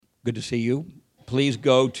Good to see you. Please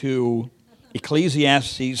go to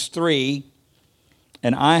Ecclesiastes 3,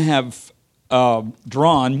 and I have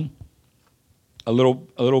drawn a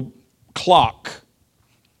little clock.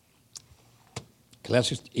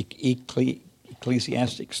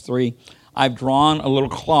 Ecclesiastes 3. I've drawn a little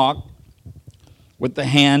clock with the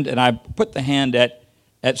hand, and I put the hand at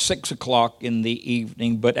 6 o'clock in the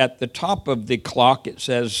evening, but at the top of the clock it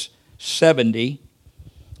says 70.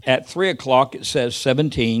 At 3 o'clock it says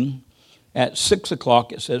 17. At 6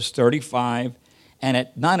 o'clock it says 35. And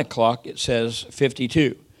at 9 o'clock it says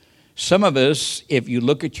 52. Some of us, if you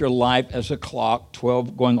look at your life as a clock,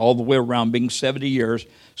 12 going all the way around, being 70 years,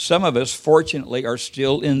 some of us, fortunately, are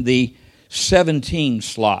still in the 17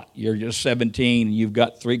 slot. You're just 17, and you've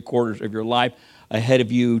got 3/4 of your life ahead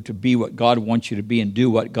of you to be what God wants you to be and do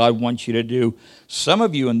what God wants you to do. Some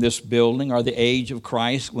of you in this building are the age of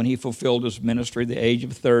Christ when he fulfilled his ministry, the age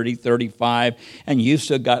of 30, 35, and you've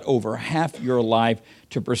still got over half your life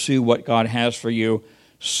to pursue what God has for you.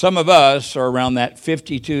 Some of us are around that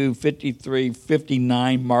 52, 53,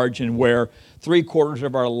 59 margin where 3/4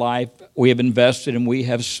 of our life we have invested and we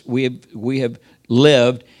have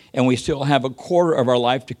lived, and we still have 1/4 of our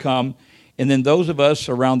life to come. And then those of us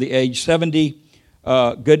around the age 70,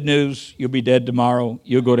 good news, you'll be dead tomorrow.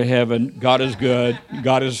 You'll go to heaven. God is good.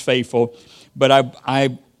 God is faithful. But I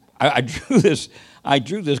drew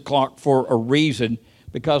this clock for a reason,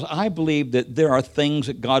 because I believe that there are things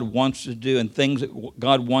that God wants to do and things that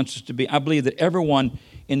God wants us to be. I believe that everyone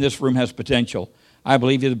in this room has potential. I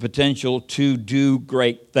believe you have the potential to do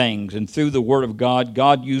great things. And through the Word of God,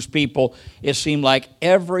 God used people. It seemed like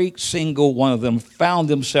every single one of them found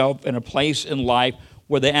themselves in a place in life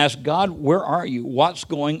where they asked, God, where are you? What's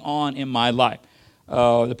going on in my life?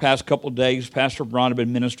 The past couple of days, Pastor Braun had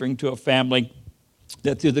been ministering to a family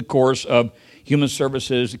that through the course of human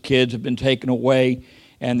services, the kids have been taken away,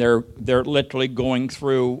 and they're literally going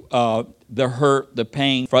through the hurt, the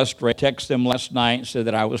pain, frustrated. I texted them last night and said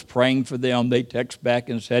that I was praying for them. They text back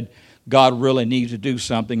and said, God really needs to do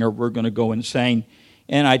something or we're going to go insane.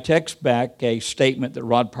 And I text back a statement that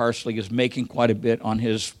Rod Parsley is making quite a bit on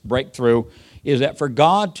his breakthrough, is that for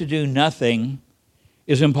God to do nothing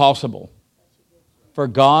is impossible. For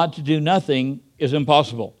God to do nothing is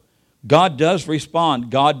impossible. God does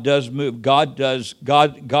respond. God does move. God has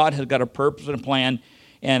got a purpose and a plan.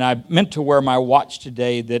 And I meant to wear my watch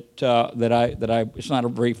today that it's not a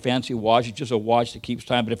very fancy watch. It's just a watch that keeps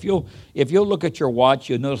time. But if you'll look at your watch,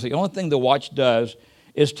 you'll notice the only thing the watch does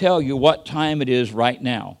is tell you what time it is right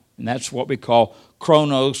now. And that's what we call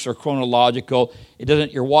chronos or chronological.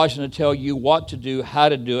 Your watch doesn't tell you what to do, how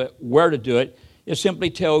to do it, where to do it. It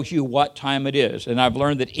simply tells you what time it is. And I've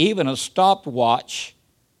learned that even a stopped watch,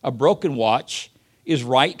 a broken watch, is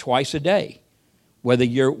right twice a day. Whether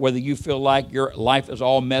you feel like your life is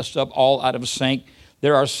all messed up, all out of sync,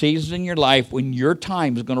 there are seasons in your life when your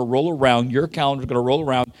time is going to roll around, your calendar is going to roll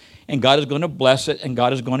around, and God is going to bless it, and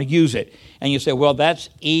God is going to use it. And you say, well, that's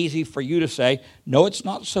easy for you to say. No, it's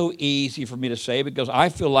not so easy for me to say, because I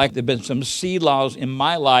feel like there have been some selahs in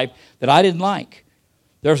my life that I didn't like.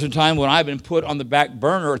 There's a time when I've been put on the back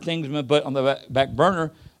burner, or things have been put on the back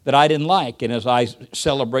burner that I didn't like. And as I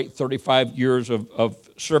celebrate 35 years of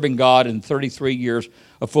serving God and 33 years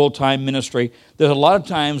of full-time ministry, there's a lot of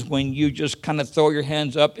times when you just kind of throw your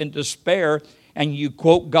hands up in despair and you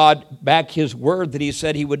quote God back his word that he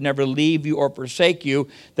said he would never leave you or forsake you,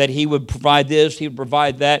 that he would provide this, he would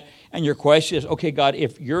provide that. And your question is, okay, God,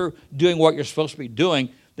 if you're doing what you're supposed to be doing,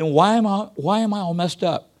 then why am I all messed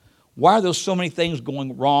up? Why are there so many things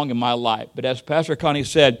going wrong in my life? But as Pastor Connie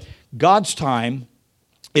said, God's time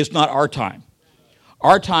is not our time.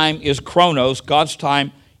 Our time is chronos. God's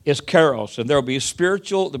time is kairos. And there'll be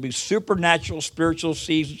supernatural spiritual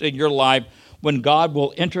seasons in your life when God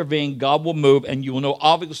will intervene, God will move, and you will know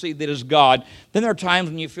obviously that is God. Then there are times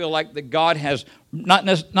when you feel like that God has not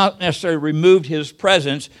necessarily removed his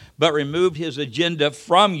presence, but removed his agenda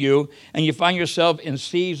from you, and you find yourself in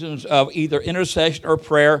seasons of either intercession or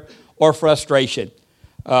prayer or frustration.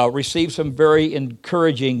 Received some very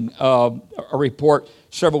encouraging a report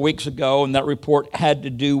several weeks ago, and that report had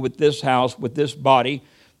to do with this house, with this body.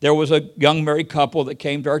 There was a young married couple that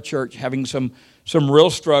came to our church having some real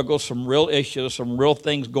struggles, some real issues, some real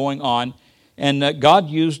things going on. And God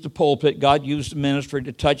used the pulpit, God used the ministry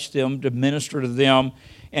to touch them, to minister to them.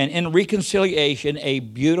 And in reconciliation, a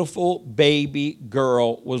beautiful baby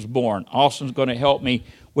girl was born. Austin's going to help me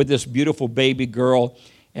with this beautiful baby girl.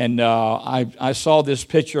 And I saw this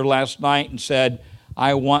picture last night and said,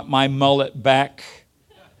 I want my mullet back,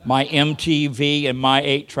 my MTV and my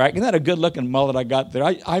 8-track. Isn't that a good-looking mullet I got there?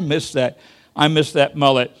 I miss that. I miss that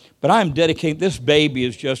mullet. But I'm dedicating, this baby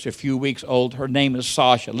is just a few weeks old. Her name is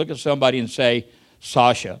Sasha. Look at somebody and say,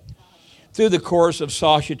 Sasha. Through the course of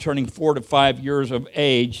Sasha turning 4 to 5 years of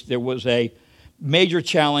age, there was a major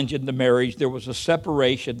challenge in the marriage. There was a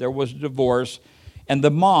separation. There was a divorce. And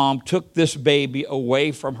the mom took this baby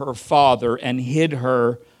away from her father and hid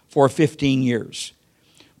her for 15 years.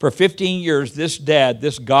 For 15 years, this dad,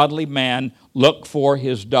 this godly man, looked for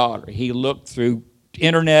his daughter. He looked through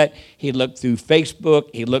internet. He looked through Facebook.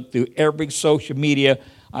 He looked through every social media.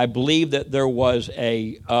 I believe that there was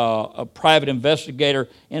a private investigator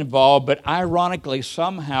involved, but ironically,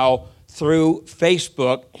 somehow through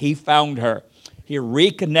Facebook, he found her. He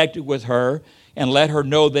reconnected with her and let her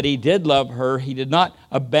know that he did love her. He did not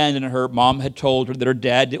abandon her. Mom had told her that her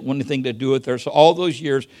dad didn't want anything to do with her. So all those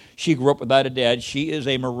years, she grew up without a dad. She is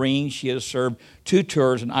a Marine. She has served 2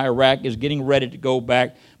 tours in Iraq, is getting ready to go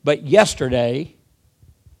back. But yesterday,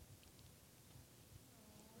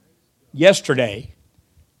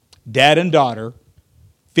 dad and daughter,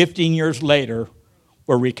 15 years later,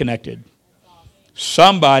 were reconnected.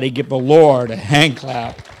 Somebody give the Lord a hand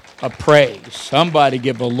clap of praise. Somebody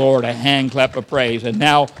give the Lord a hand clap of praise. And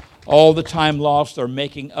now all the time lost, they're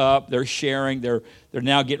making up, they're sharing, they're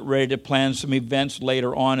now getting ready to plan some events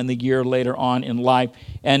later on in the year, later on in life.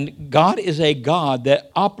 And God is a God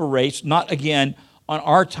that operates, not again on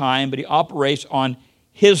our time, but he operates on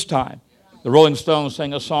his time. The Rolling Stones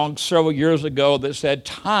sang a song several years ago that said,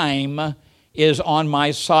 "Time is on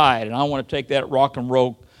my side." And I want to take that rock and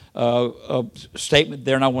roll statement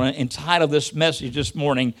there, and I want to entitle this message this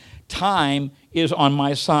morning, "Time is on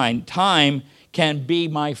my side." Time can be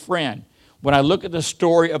my friend. When I look at the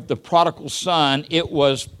story of the prodigal son, it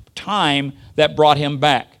was time that brought him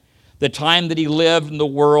back. The time that he lived in the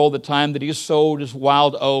world, the time that he sowed his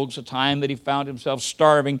wild oats, the time that he found himself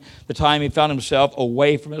starving, the time he found himself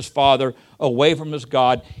away from his father, away from his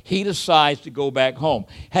God, he decides to go back home.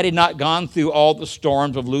 Had he not gone through all the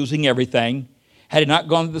storms of losing everything, had he not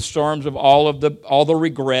gone through the storms of all the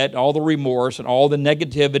regret, all the remorse, and all the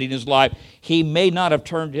negativity in his life, he may not have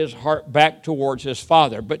turned his heart back towards his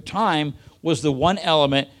father. But time was the one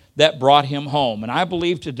element that brought him home. And I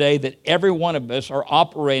believe today that every one of us are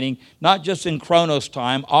operating not just in Chronos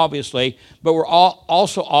time, obviously, but we're all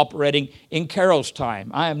also operating in Kairos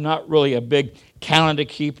time. I am not really a big calendar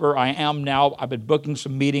keeper. I am now. I've been booking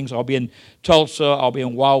some meetings. I'll be in Tulsa. I'll be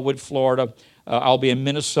in Wildwood, Florida. I'll be in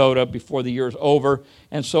Minnesota before the year's over.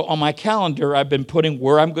 And so on my calendar, I've been putting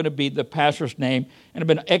where I'm going to be, the pastor's name, and I've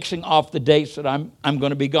been Xing off the dates that I'm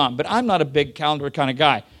going to be gone. But I'm not a big calendar kind of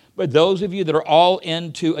guy. But those of you that are all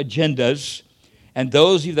into agendas and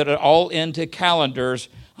those of you that are all into calendars,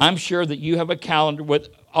 I'm sure that you have a calendar with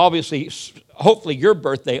obviously, hopefully your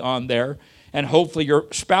birthday on there, and hopefully your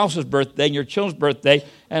spouse's birthday and your children's birthday,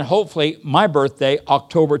 and hopefully my birthday,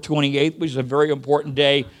 October 28th, which is a very important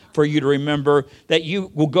day for you to remember, that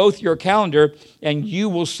you will go through your calendar and you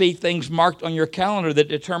will see things marked on your calendar that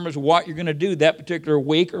determines what you're going to do that particular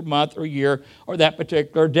week or month or year or that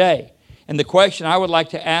particular day. And the question I would like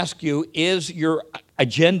to ask you, is your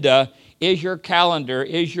agenda, is your calendar,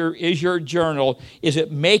 is your journal, is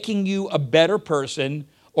it making you a better person,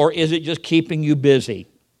 or is it just keeping you busy?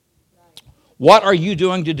 What are you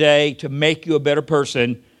doing today to make you a better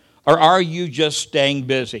person, or are you just staying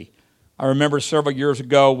busy? I remember several years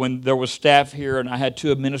ago when there was staff here and I had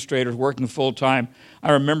 2 administrators working full-time.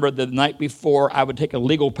 I remember the night before I would take a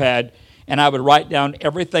legal pad and I would write down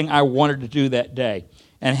everything I wanted to do that day.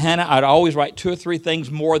 And Hannah, I'd always write 2 or 3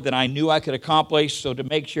 things more than I knew I could accomplish, so to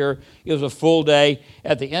make sure it was a full day.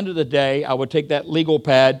 At the end of the day, I would take that legal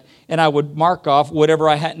pad and I would mark off whatever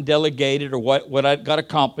I hadn't delegated or what I got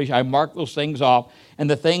accomplished. I marked those things off. And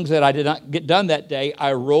the things that I did not get done that day,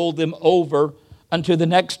 I rolled them over unto the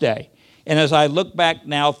next day. And as I look back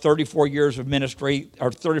now, 34 years of ministry,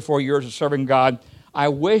 or 34 years of serving God, I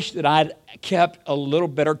wish that I'd kept a little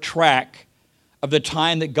better track of the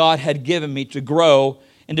time that God had given me to grow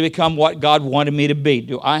and to become what God wanted me to be.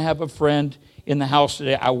 Do I have a friend in the house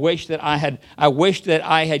today? I wish that I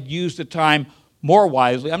had used the time more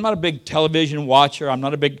wisely. I'm not a big television watcher. I'm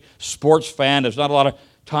not a big sports fan. There's not a lot of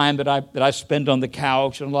time that I spend on the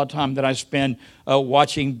couch, and a lot of time that I spend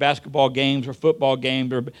watching basketball games or football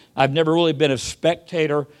games. I've never really been a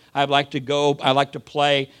spectator. I like to go, I like to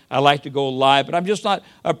play, I like to go live, but I'm just not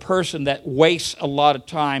a person that wastes a lot of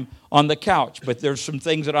time on the couch. But there's some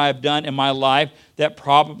things that I have done in my life that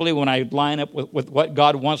probably when I line up with what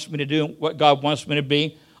God wants me to do, what God wants me to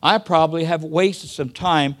be, I probably have wasted some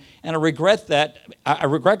time, and I regret that. I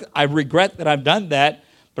regret that I've done that.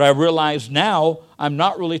 But I realize now I'm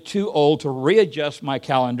not really too old to readjust my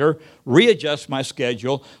calendar, readjust my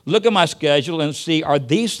schedule, look at my schedule and see, are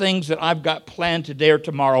these things that I've got planned today or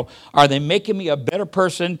tomorrow, are they making me a better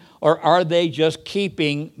person, or are they just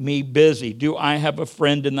keeping me busy? Do I have a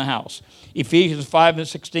friend in the house? Ephesians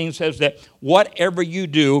 5:16 says that whatever you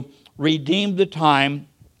do, redeem the time,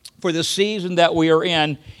 for the season that we are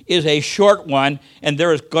in is a short one, and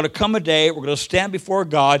there is going to come a day we're going to stand before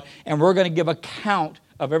God and we're going to give account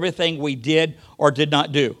of everything we did or did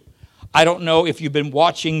not do. I don't know if you've been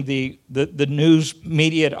watching the news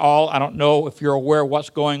media at all. I don't know if you're aware of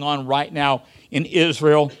what's going on right now in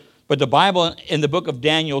Israel. But the Bible in the book of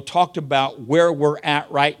Daniel talked about where we're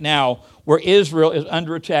at right now, where Israel is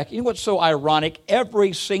under attack. You know what's so ironic?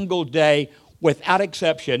 Every single day, without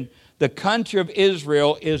exception, the country of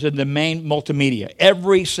Israel is in the main multimedia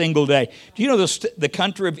every single day. Do you know the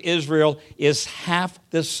country of Israel is half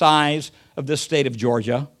the size of the state of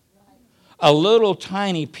Georgia? A little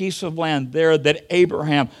tiny piece of land there that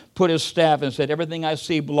Abraham put his staff and said, everything I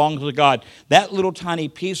see belongs to God. That little tiny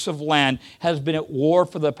piece of land has been at war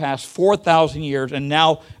for the past 4,000 years, and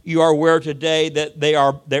now you are aware today that they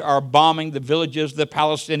are bombing the villages, the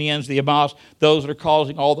Palestinians, the Hamas, those that are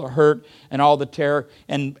causing all the hurt and all the terror.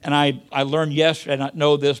 And I learned yesterday, I did not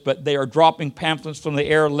know this, but they are dropping pamphlets from the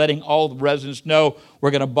air, letting all the residents know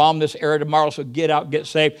we're going to bomb this area tomorrow, so get out, get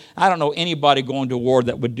saved. I don't know anybody going to war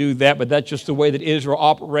that would do that, but that's just the way that Israel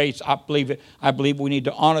operates. I believe we need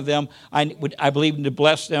to honor them. I believe we need to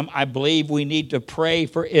bless them. I believe we need to pray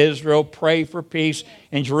for Israel, pray for peace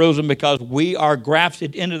in Jerusalem, because we are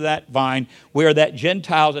grafted into that vine. We are that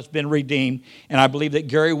Gentile that's been redeemed. And I believe that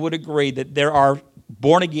Gary would agree that there are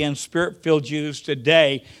born-again, Spirit-filled Jews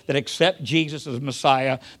today that accept Jesus as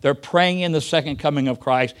Messiah. They're praying in the second coming of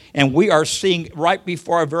Christ. And we are seeing right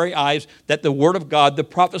before our very eyes that the Word of God, the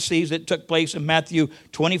prophecies that took place in Matthew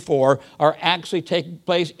 24, are actually taking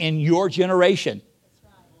place in your generation.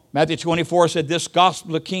 Matthew 24 said, this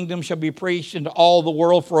gospel of the kingdom shall be preached into all the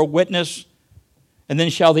world for a witness, and then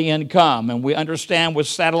shall the end come. And we understand with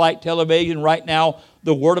satellite television right now,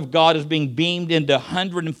 the Word of God is being beamed into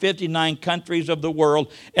 159 countries of the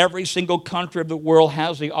world. Every single country of the world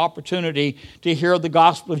has the opportunity to hear the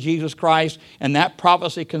gospel of Jesus Christ. And that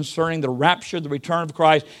prophecy concerning the rapture, the return of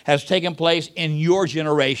Christ, has taken place in your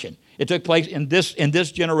generation. It took place in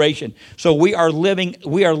this generation. So we are living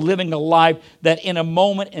a life that in a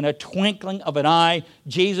moment, in a twinkling of an eye,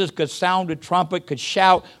 Jesus could sound a trumpet, could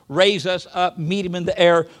shout, raise us up, meet him in the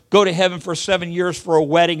air, go to heaven for 7 years for a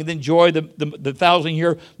wedding, and then enjoy the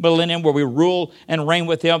 1,000-year millennium where we rule and reign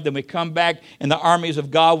with him. Then we come back and the armies of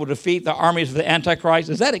God will defeat the armies of the Antichrist.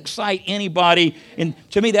 Does that excite anybody? And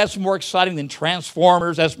to me, that's more exciting than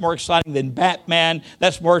Transformers. That's more exciting than Batman.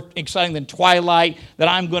 That's more exciting than Twilight, that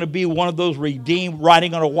I'm going to be one of those redeemed,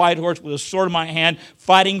 riding on a white horse with a sword in my hand,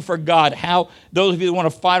 fighting for God. How those of you that want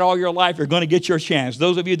to fight all your life, you're going to get your chance.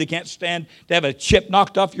 Those of you that can't stand to have a chip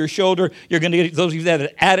knocked off your shoulder, you're going to get. Those of you that have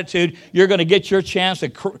an attitude, you're going to get your chance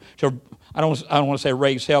to I don't want to say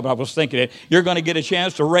raise hell, but I was thinking it. You're going to get a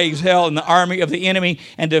chance to raise hell in the army of the enemy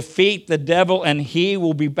and defeat the devil, and he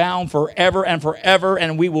will be bound forever and forever,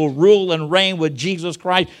 and we will rule and reign with Jesus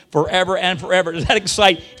Christ forever and forever. Does that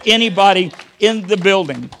excite anybody in the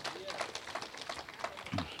building?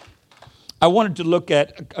 I wanted to look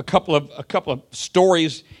at a couple of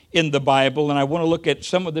stories in the Bible, and I want to look at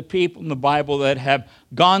some of the people in the Bible that have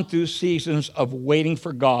gone through seasons of waiting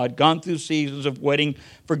for God, gone through seasons of waiting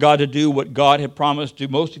for God to do what God had promised to.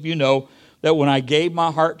 Most of you know that when I gave my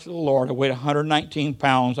heart to the Lord, I weighed 119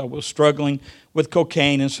 pounds. I was struggling with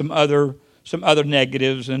cocaine and some other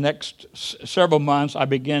negatives. In the next several months, I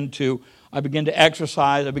began to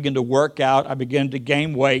exercise, I began to work out, I began to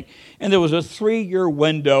gain weight. And there was a 3-year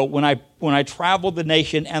window when I traveled the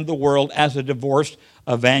nation and the world as a divorced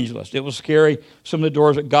evangelist. It was scary, some of the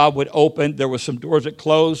doors that God would open. There were some doors that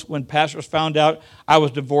closed when pastors found out I was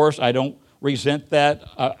divorced. I don't resent that.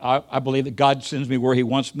 I believe that God sends me where he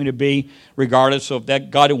wants me to be, regardless. So if that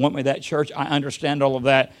God didn't want me at that church, I understand all of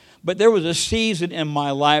that. But there was a season in my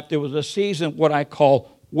life, there was a season what I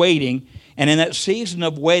call waiting. And in that season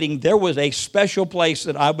of waiting, there was a special place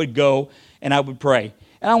that I would go and I would pray.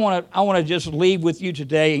 And I want to just leave with you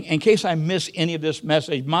today, in case I miss any of this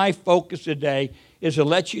message, my focus today is to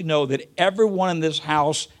let you know that everyone in this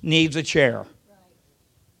house needs a chair.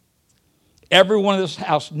 Everyone in this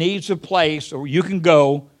house needs a place where you can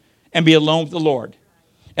go and be alone with the Lord.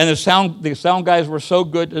 And the sound guys were so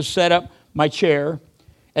good to set up my chair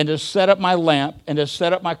and to set up my lamp and to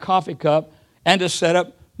set up my coffee cup and to set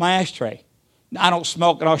up my ashtray. I don't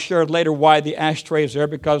smoke, and I'll share later why the ashtray is there,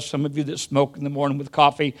 because some of you that smoke in the morning with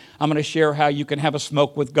coffee, I'm going to share how you can have a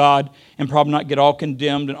smoke with God and probably not get all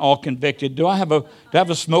condemned and all convicted. Do I have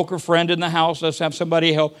a smoker friend in the house? Let's have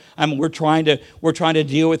somebody help. We're trying to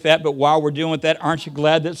deal with that, but while we're dealing with that, aren't you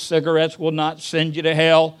glad that cigarettes will not send you to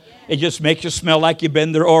hell? It just makes you smell like you've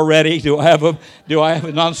been there already. Do I have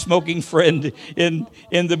a non-smoking friend in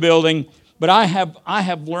the building? But I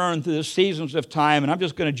have learned through the seasons of time, and I'm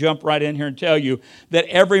just going to jump right in here and tell you that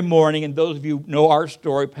every morning, and those of you who know our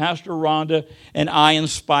story, Pastor Rhonda and I and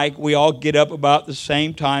Spike, we all get up about the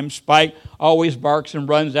same time. Spike always barks and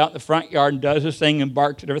runs out in the front yard and does his thing and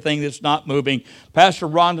barks at everything that's not moving. Pastor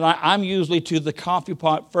Rhonda and I'm usually to the coffee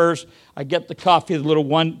pot first. I get the coffee, the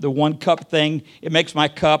one cup thing. It makes my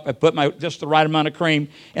cup. I put just the right amount of cream,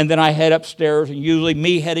 and then I head upstairs. And usually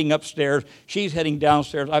me heading upstairs, she's heading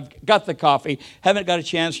downstairs. I've got the coffee, haven't got a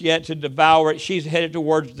chance yet to devour it. She's headed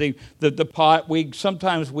towards the pot.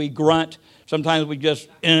 Sometimes we grunt. Sometimes we just,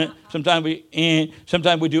 sometimes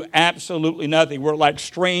we do absolutely nothing. We're like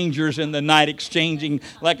strangers in the night, exchanging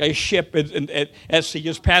like a ship at sea,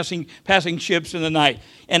 just passing ships in the night.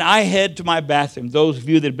 And I head to my bathroom. Those of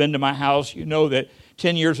you that have been to my house, you know that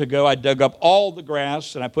 10 years ago I dug up all the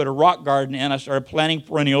grass and I put a rock garden in. I started planting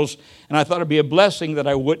perennials, and I thought it'd be a blessing that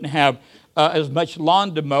I wouldn't have as much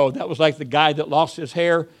lawn to mow. That was like the guy that lost his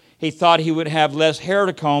hair. He thought he would have less hair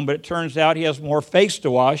to comb, but it turns out he has more face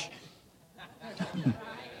to wash.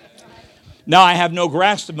 Now I have no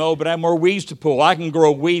grass to mow, but I have more weeds to pull. I can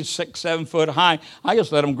grow weeds 6-7 foot high. I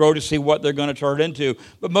just let them grow to see what they're going to turn into.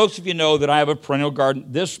 But most of you know that I have a perennial garden.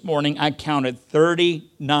 This morning I counted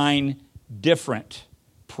 39 different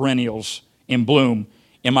perennials in bloom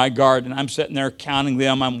in my garden. I'm sitting there counting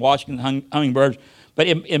them. I'm watching the hummingbirds. But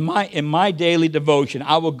in my daily devotion,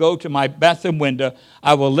 I will go to my bathroom window.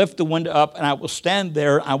 I will lift the window up, and I will stand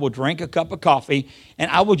there. I will drink a cup of coffee, and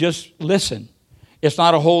I will just listen. It's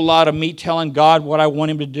not a whole lot of me telling God what I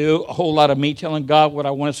want him to do, a whole lot of me telling God what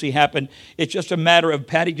I want to see happen. It's just a matter of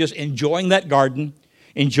Patty just enjoying that garden,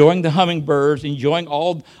 enjoying the hummingbirds, enjoying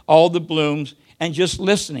all the blooms, and just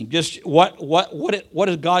listening. Just what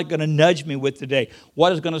is God going to nudge me with today?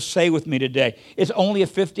 What is going to say with me today? It's only a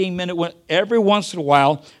 15-minute one. Every once in a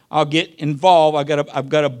while, I'll get involved. I've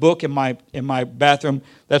got a book in my bathroom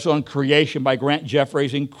that's on creation by Grant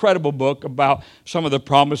Jeffries, incredible book about some of the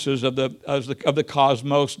promises of the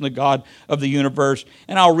cosmos and the God of the universe.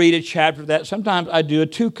 And I'll read a chapter of that. Sometimes I do a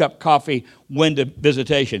 2-cup coffee window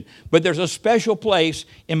visitation. But there's a special place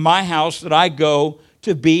in my house that I go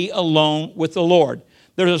to be alone with the Lord.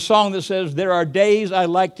 There's a song that says, "There are days I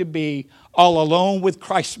like to be all alone with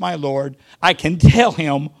Christ my Lord. I can tell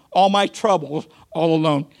him all my troubles all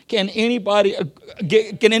alone." Can anybody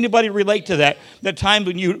relate to that? The time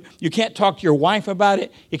when you can't talk to your wife about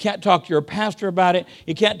it, you can't talk to your pastor about it,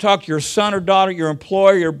 you can't talk to your son or daughter, your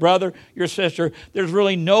employer, your brother, your sister. There's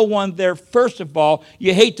really no one there. First of all,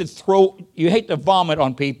 you hate to vomit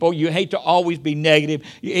on people. You hate to always be negative.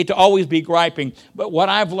 You hate to always be griping. But what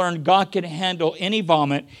I've learned, God can handle any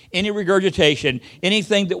vomit, any regurgitation,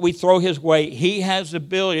 anything that we throw his way. He has the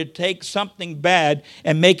ability to take something bad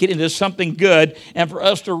and make it into something good, and for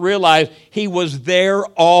us to realize he was there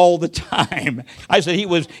all the time. I said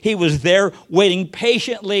he was there waiting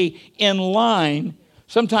patiently in line.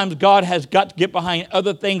 Sometimes God has got to get behind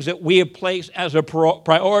other things that we have placed as a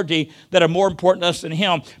priority that are more important to us than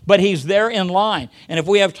him. But he's there in line. And if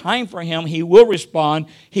we have time for him, he will respond.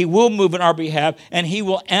 He will move on our behalf. And he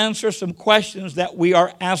will answer some questions that we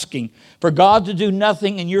are asking. For God to do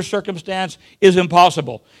nothing in your circumstance is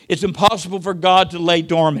impossible. It's impossible for God to lay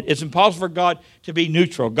dormant. It's impossible for God to be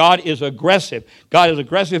neutral. God is aggressive. God is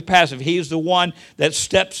aggressive passive. He's the one that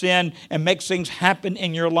steps in and makes things happen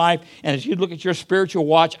in your life. And as you look at your spiritual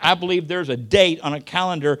watch, I believe there's a date on a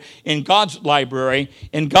calendar in God's library,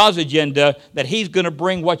 in God's agenda, that he's going to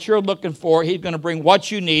bring what you're looking for. He's going to bring what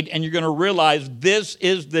you need, and you're going to realize this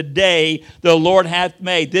is the day the Lord hath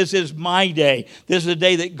made. This is my day. This is the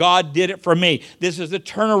day that God did it for me. This is the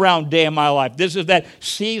turnaround day of my life. This is that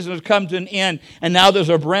season has come to an end, and now there's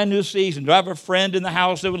a brand new season. Do I have a friend in the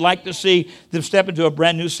house that would like to see them step into a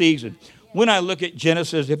brand new season? When I look at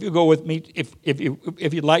Genesis, if you go with me,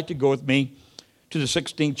 if you'd like to go with me to the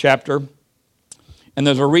 16th chapter, and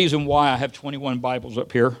there's a reason why I have 21 Bibles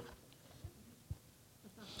up here.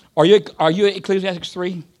 Are you at Ecclesiastes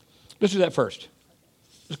 3? Let's do that first.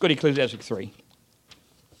 Let's go to Ecclesiastes 3.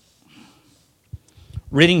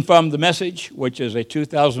 Reading from the Message, which is a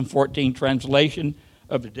 2014 translation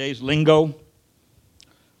of today's lingo.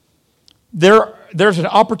 There's an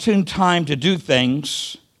opportune time to do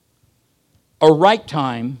things, a right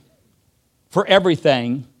time for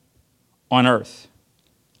everything, on earth.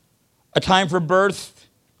 A time for birth,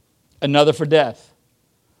 another for death.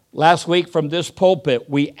 Last week from this pulpit,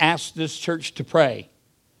 we asked this church to pray.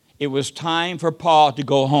 It was time for Paul to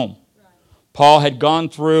go home. Paul had gone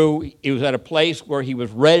through, he was at a place where he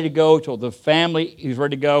was ready to go, told the family he was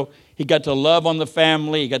ready to go. He got to love on the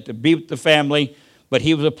family, he got to be with the family, but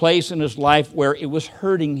he was a place in his life where it was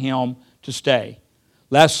hurting him to stay.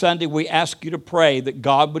 Last Sunday, we asked you to pray that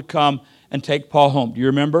God would come and take Paul home. Do you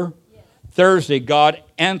remember? Yes. Thursday, God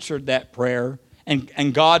answered that prayer,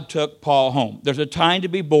 and God took Paul home. There's a time to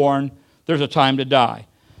be born, there's a time to die.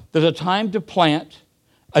 There's a time to plant,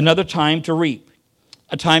 another time to reap.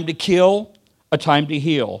 A time to kill, a time to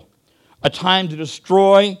heal. A time to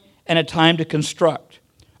destroy, and a time to construct.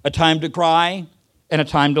 A time to cry, and a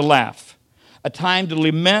time to laugh. A time to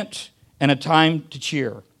lament, and a time to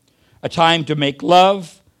cheer. A time to make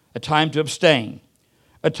love, a time to abstain.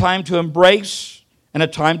 A time to embrace, and a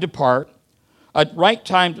time to part. A right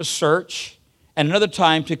time to search, and another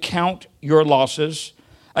time to count your losses.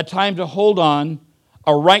 A time to hold on,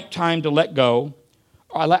 a right time to let go.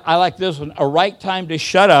 I like this one, a right time to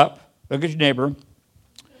shut up. Look at your neighbor.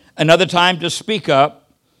 Another time to speak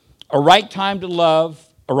up. A right time to love,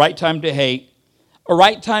 a right time to hate. A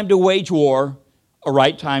right time to wage war, a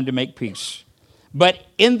right time to make peace. But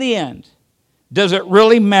in the end, does it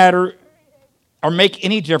really matter or make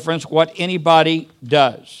any difference what anybody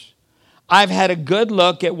does? I've had a good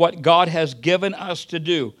look at what God has given us to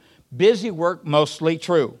do. Busy work, mostly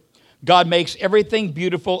true. God makes everything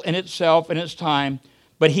beautiful in itself and its time,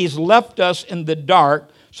 but He's left us in the dark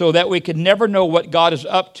so that we can never know what God is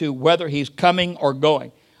up to, whether He's coming or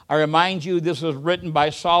going. I remind you, this was written by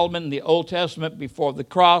Solomon in the Old Testament before the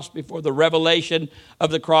cross, before the revelation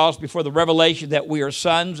of the cross, before the revelation that we are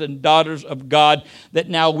sons and daughters of God, that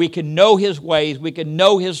now we can know His ways, we can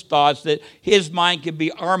know His thoughts, that His mind can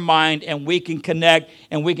be our mind, and we can connect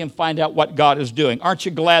and we can find out what God is doing. Aren't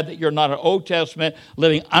you glad that you're not an Old Testament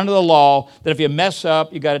living under the law, that if you mess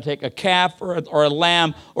up, you got to take a calf or a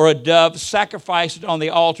lamb or a dove, sacrifice it on the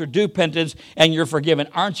altar, do penance, and you're forgiven?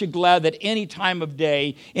 Aren't you glad that any time of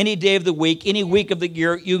day, any day of the week, any week of the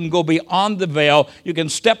year, you can go beyond the veil, you can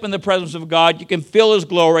step in the presence of God, you can feel His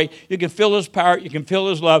glory, you can feel His power, you can feel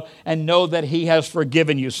His love, and know that He has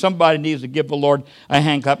forgiven you. Somebody needs to give the Lord a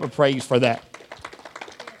hand clap of praise for that.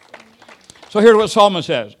 So here's what Solomon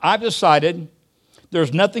says. I've decided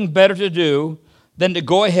there's nothing better to do than to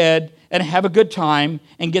go ahead and have a good time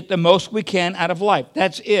and get the most we can out of life.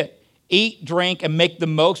 That's it. Eat, drink, and make the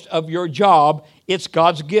most of your job. It's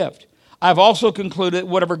God's gift. I've also concluded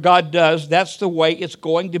whatever God does, that's the way it's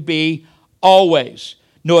going to be always.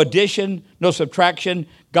 No addition, no subtraction.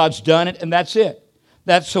 God's done it, and that's it.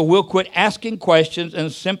 That's so we'll quit asking questions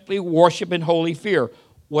and simply worship in holy fear.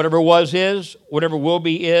 Whatever was is, whatever will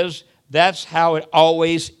be is. That's how it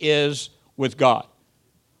always is with God.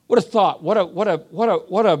 What a thought! What a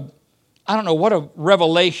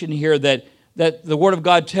revelation here that the Word of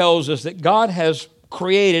God tells us that God has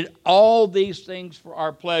created all these things for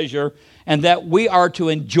our pleasure, and that we are to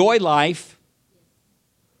enjoy life,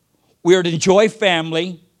 we are to enjoy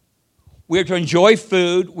family, we are to enjoy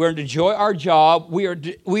food, we are to enjoy our job, we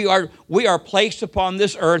are placed upon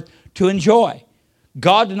this earth to enjoy.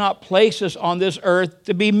 God did not place us on this earth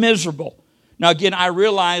to be miserable. Now again, I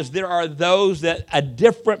realize there are those that a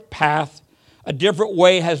different path, a different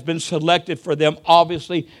way has been selected for them.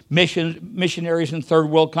 Obviously, missionaries in third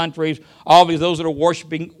world countries, obviously those that are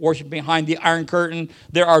worshiping behind the Iron Curtain.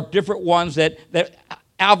 There are different ones that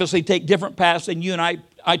obviously take different paths than you and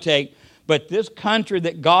I take. But this country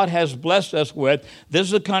that God has blessed us with, this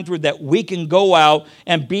is a country that we can go out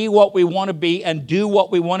and be what we want to be and do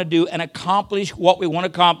what we want to do and accomplish what we want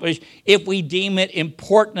to accomplish if we deem it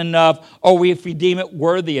important enough or if we deem it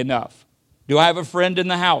worthy enough. Do I have a friend in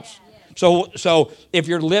the house? So if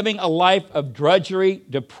you're living a life of drudgery,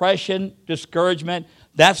 depression, discouragement,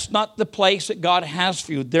 that's not the place that God has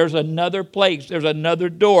for you. There's another place. There's another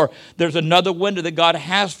door. There's another window that God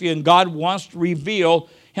has for you, and God wants to reveal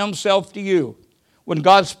Himself to you. When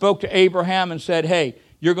God spoke to Abraham and said, hey,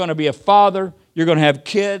 you're going to be a father, you're going to have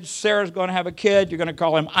kids, Sarah's going to have a kid, you're going to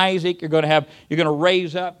call him Isaac, you're going to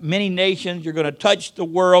raise up many nations, you're going to touch the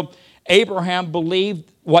world. Abraham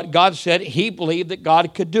believed what God said. He believed that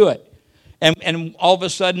God could do it. And all of a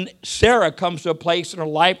sudden, Sarah comes to a place in her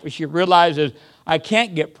life where she realizes, I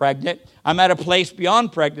can't get pregnant. I'm at a place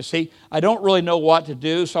beyond pregnancy. I don't really know what to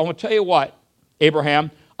do. So I'm going to tell you what, Abraham,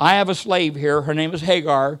 I have a slave here. Her name is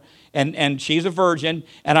Hagar, and she's a virgin,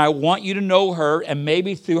 and I want you to know her, and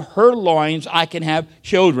maybe through her loins I can have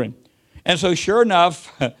children. And so sure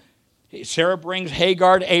enough, Sarah brings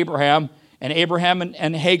Hagar to Abraham, and Abraham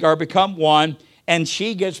and Hagar become one, and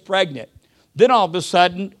she gets pregnant. Then all of a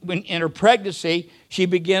sudden, in her pregnancy, she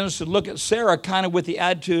begins to look at Sarah kind of with the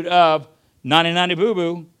attitude of, "Nanny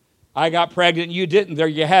boo-boo, I got pregnant, you didn't, there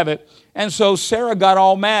you have it." And so Sarah got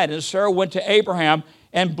all mad, and Sarah went to Abraham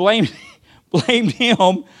and blamed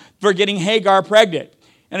him for getting Hagar pregnant.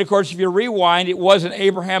 And of course, if you rewind, it wasn't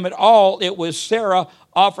Abraham at all, it was Sarah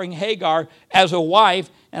offering Hagar as a wife.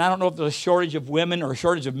 And I don't know if there's a shortage of women or a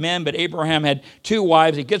shortage of men, but Abraham had 2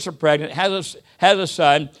 wives. He gets her pregnant, has a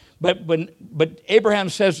son. But Abraham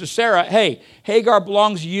says to Sarah, "Hey, Hagar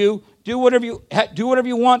belongs to you. Do whatever you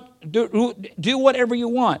want. Do whatever you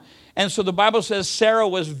want." And so the Bible says Sarah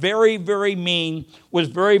was very, very mean, was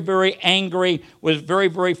very, very angry, was very,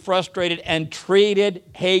 very frustrated, and treated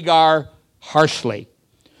Hagar harshly.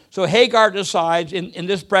 So Hagar decides in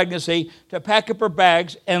this pregnancy to pack up her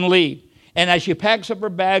bags and leave. And as she packs up her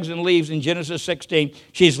bags and leaves in Genesis 16,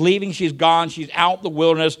 she's leaving, she's gone, she's out in the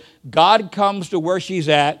wilderness. God comes to where she's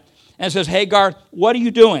at and says, "Hagar, what are you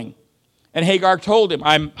doing?" And Hagar told him,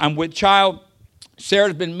 I'm with child.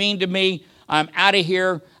 Sarah's been mean to me. I'm out of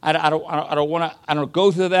here. I don't want to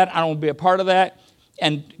go through that. I don't want to be a part of that.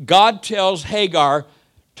 And God tells Hagar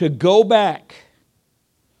to go back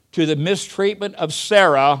to the mistreatment of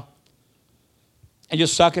Sarah and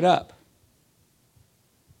just suck it up.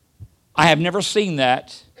 I have never seen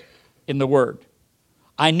that in the Word.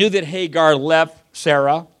 I knew that Hagar left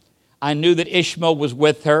Sarah. I knew that Ishmael was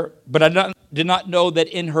with her, but I did not know that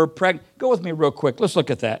in her pregnancy. Go with me real quick. Let's look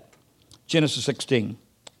at that. Genesis 16.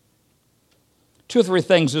 2 or 3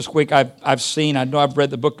 things this week I've seen. I know I've read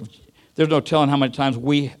the book of, there's no telling how many times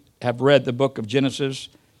we have read the book of Genesis.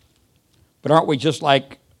 But aren't we just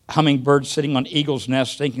like hummingbirds sitting on eagles'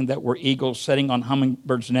 nests, thinking that we're eagles sitting on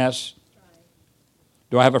hummingbirds' nests?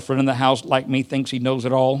 Do I have a friend in the house like me thinks he knows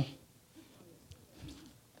it all?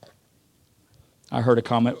 I heard a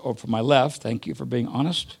comment over my left. Thank you for being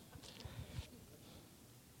honest.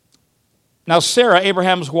 Now Sarah,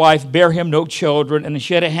 Abraham's wife, bare him no children, and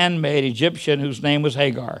she had a handmaid, Egyptian, whose name was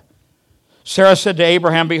Hagar. Sarah said to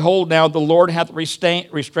Abraham, "Behold, now the Lord hath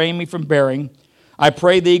restrained me from bearing. I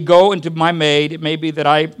pray thee, go into my maid. It may be that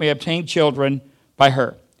I may obtain children by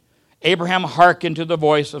her." Abraham hearkened to the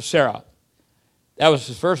voice of Sarah. That was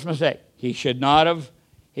his first mistake. He should have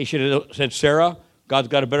said, "Sarah, God's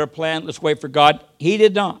got a better plan. Let's wait for God." He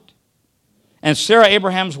did not. And Sarah,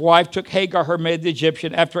 Abraham's wife, took Hagar, her maid, the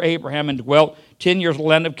Egyptian, after Abraham, and dwelt 10 years in the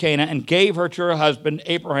land of Canaan, and gave her to her husband,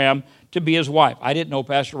 Abraham, to be his wife. I didn't know,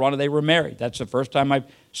 Pastor Rhonda, they were married. That's the first time I've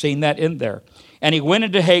seen that in there. And he went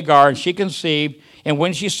into Hagar, and she conceived. And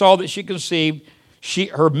when she saw that she conceived,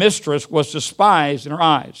 her mistress was despised in her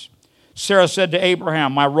eyes. Sarah said to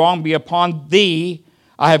Abraham, "My wrong be upon thee.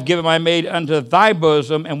 I have given my maid unto thy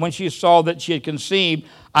bosom." And when she saw that she had conceived,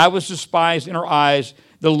 I was despised in her eyes.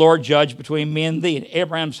 The Lord judge between me and thee. And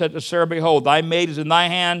Abraham said to Sarah, "Behold, thy maid is in thy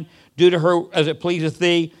hand. Do to her as it pleaseth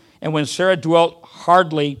thee." And when Sarah dwelt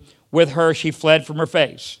hardly with her, she fled from her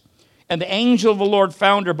face. And the angel of the Lord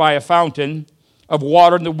found her by a fountain of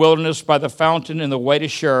water in the wilderness, by the fountain in the way to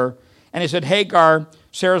Shur. And he said, "Hagar,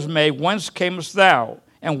 Sarah's maid, whence camest thou?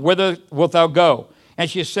 And whither wilt thou go?"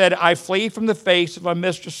 And she said, "I flee from the face of my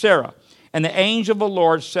mistress Sarah." And the angel of the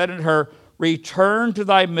Lord said unto her, "Return to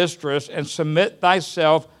thy mistress, and submit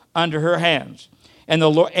thyself under her hands." And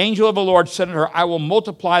the angel of the Lord said unto her, "I will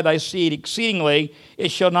multiply thy seed exceedingly.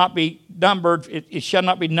 It shall not be numbered. It shall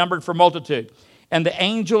not be numbered for multitude." And the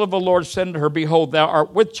angel of the Lord said unto her, "Behold, thou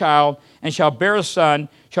art with child, and shalt bear a son,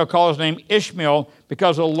 shall call his name Ishmael,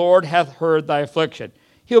 because the Lord hath heard thy affliction.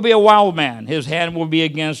 He'll be a wild man. His hand will be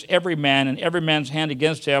against every man, and every man's hand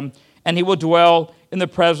against him, and he will dwell in the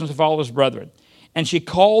presence of all his brethren." And she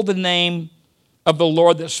called the name of the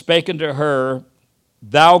Lord that spake unto her,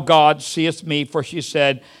 "Thou God seest me," for she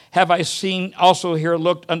said, "Have I seen also here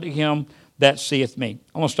looked unto him that seeth me."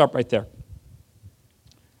 I'm going to stop right there.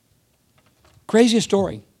 Crazy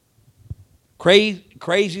story.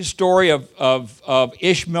 Crazy story of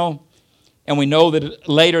Ishmael. And we know that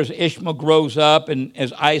later as Ishmael grows up and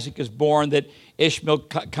as Isaac is born, that Ishmael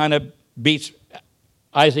kind of beats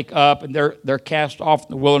Isaac up, and they're cast off in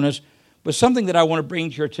the wilderness. But something that I want to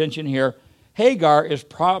bring to your attention here, Hagar is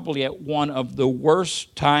probably at one of the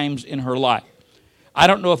worst times in her life. I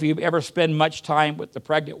don't know if you've ever spent much time with the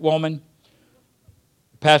pregnant woman.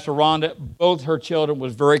 Pastor Rhonda, both her children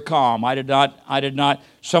was very calm. I did not.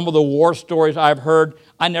 Some of the war stories I've heard,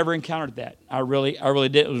 I never encountered that. I really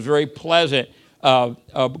did. It was very pleasant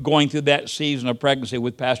going through that season of pregnancy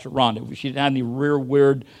with Pastor Rhonda. She didn't have any real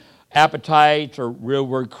weird appetites or real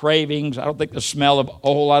weird cravings. I don't think the smell of a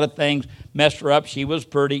whole lot of things messed her up. She was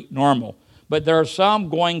pretty normal. But there are some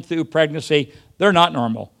going through pregnancy, they're not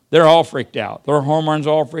normal. They're all freaked out. Their hormones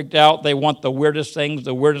all freaked out. They want the weirdest things,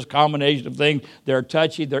 the weirdest combination of things. They're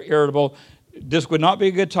touchy, they're irritable. This would not be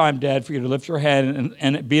a good time, Dad, for you to lift your hand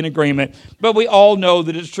and be in agreement. But we all know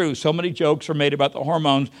that it's true. So many jokes are made about the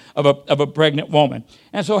hormones of a pregnant woman.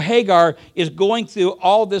 And so Hagar is going through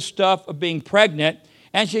all this stuff of being pregnant,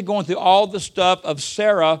 and she's going through all the stuff of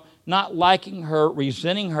Sarah not liking her,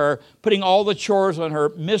 resenting her, putting all the chores on her,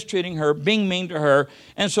 mistreating her, being mean to her.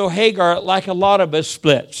 And so Hagar, like a lot of us,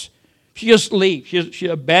 splits. She just leaves. She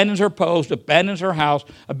abandons her post, abandons her house,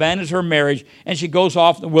 abandons her marriage, and she goes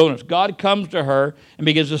off in the wilderness. God comes to her and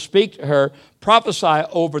begins to speak to her, prophesy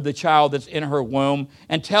over the child that's in her womb,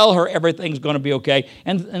 and tell her everything's going to be okay,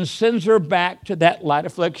 and sends her back to that light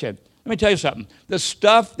affliction. Let me tell you something. The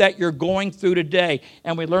stuff that you're going through today,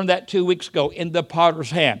 and we learned that 2 weeks ago in the potter's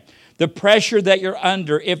hand, the pressure that you're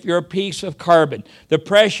under if you're a piece of carbon, the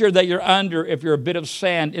pressure that you're under if you're a bit of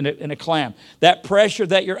sand in a clam, that pressure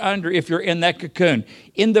that you're under if you're in that cocoon.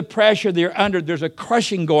 In the pressure that you're under, there's a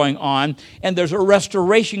crushing going on, and there's a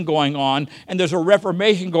restoration going on, and there's a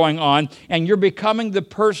reformation going on, and you're becoming the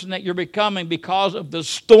person that you're becoming because of the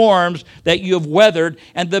storms that you have weathered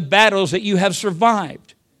and the battles that you have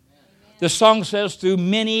survived. The song says, through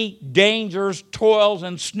many dangers, toils,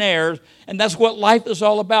 and snares, and that's what life is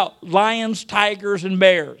all about. Lions, tigers, and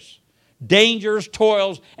bears. Dangers,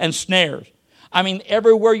 toils, and snares. I mean,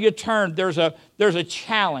 everywhere you turn, there's a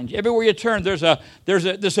challenge. Everywhere you turn, there's a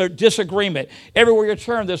disagreement. Everywhere you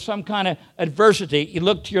turn, there's some kind of adversity. You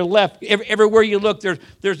look to your left. Everywhere you look,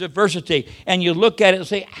 there's adversity. And you look at it and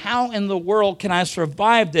say, how in the world can I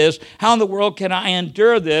survive this? How in the world can I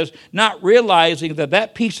endure this? Not realizing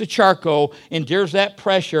that piece of charcoal endures that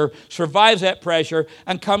pressure, survives that pressure,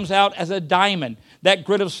 and comes out as a diamond. That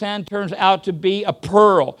grit of sand turns out to be a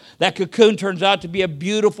pearl. That cocoon turns out to be a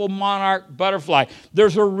beautiful monarch butterfly.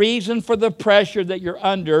 There's a reason for the pressure that you're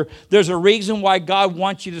under. There's a reason why God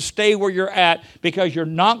wants you to stay where you're at, because you're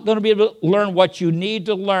not going to be able to learn what you need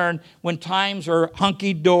to learn when times are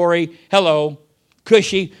hunky-dory. Hello.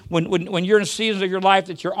 Cushy, when you're in seasons of your life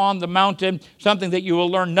that you're on the mountain, something that you will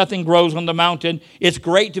learn, nothing grows on the mountain. It's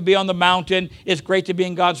great to be on the mountain. It's great to be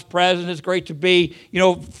in God's presence. It's great to be,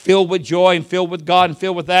 filled with joy and filled with God and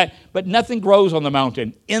filled with that. But nothing grows on the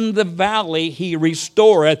mountain. In the valley, he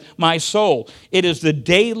restoreth my soul. It is the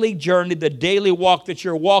daily journey, the daily walk that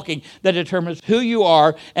you're walking that determines who you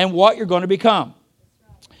are and what you're going to become.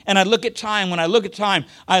 And I look at time. When I look at time,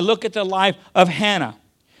 I look at the life of Hannah.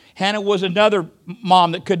 Hannah was another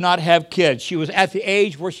mom that could not have kids. She was at the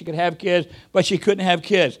age where she could have kids, but she couldn't have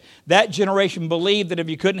kids. That generation believed that if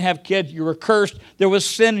you couldn't have kids, you were cursed. There was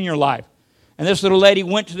sin in your life. And this little lady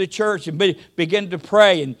went to the church and began to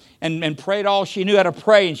pray and prayed all she knew how to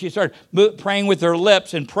pray. And she started praying with her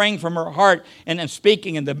lips and praying from her heart and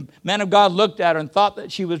speaking. And the man of God looked at her and thought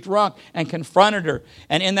that she was drunk and confronted her.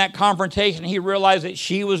 And in that confrontation, he realized that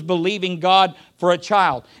she was believing God for a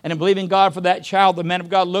child. And in believing God for that child, the man of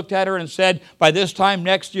God looked at her and said, by this time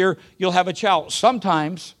next year, you'll have a child.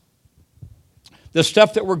 Sometimes the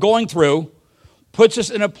stuff that we're going through puts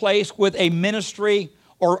us in a place with a ministry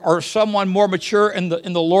or someone more mature in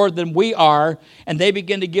the Lord than we are, and they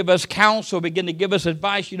begin to give us counsel, begin to give us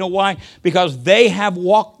advice. You know why? Because they have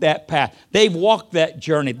walked that path. They've walked that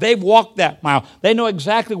journey. They've walked that mile. They know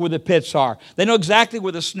exactly where the pits are. They know exactly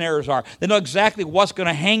where the snares are. They know exactly what's going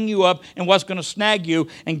to hang you up and what's going to snag you,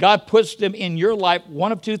 and God puts them in your life,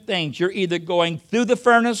 one of two things. You're either going through the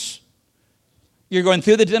furnace, you're going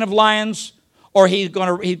through the den of lions, or he's going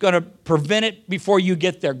to prevent it before you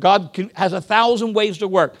get there. God has 1,000 ways to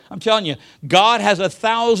work. I'm telling you, God has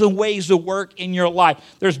 1,000 ways to work in your life.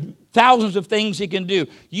 There's thousands of things he can do.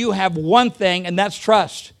 You have one thing, and that's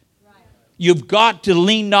trust. Right. You've got to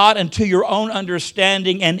lean not unto your own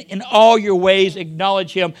understanding, and in all your ways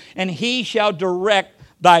acknowledge him, and he shall direct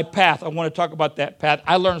thy path. I want to talk about that path.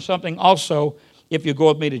 I learned something also, if you go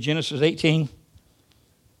with me to Genesis 18.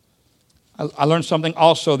 I learned something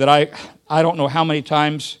also that I don't know how many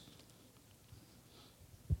times,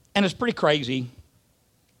 and it's pretty crazy.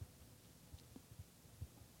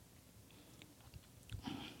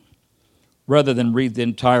 Rather than read the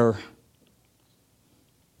entire,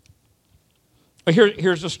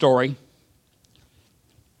 here's the story.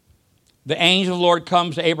 The angel of the Lord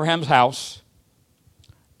comes to Abraham's house.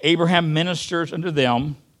 Abraham ministers unto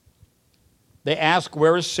them. They ask,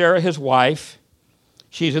 where is Sarah, his wife?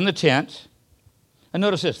 She's in the tent. And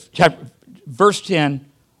notice this, verse 10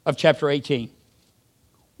 of chapter 18.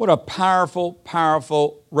 What a powerful,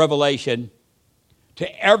 powerful revelation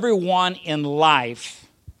to everyone in life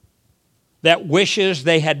that wishes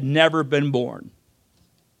they had never been born.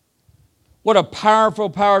 What a powerful,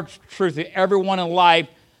 powerful truth to everyone in life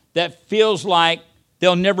that feels like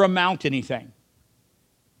they'll never amount to anything.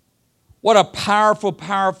 What a powerful,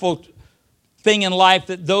 powerful thing in life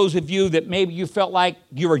that those of you that maybe you felt like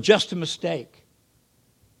you were just a mistake.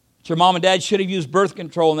 That your mom and dad should have used birth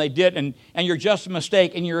control and they didn't, and you're just a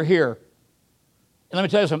mistake and you're here. And let me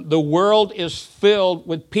tell you something. The world is filled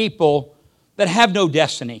with people that have no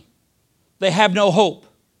destiny. They have no hope.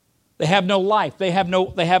 They have no life. They have no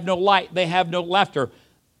light. They have no laughter.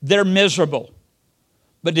 They're miserable.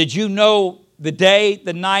 But did you know the day,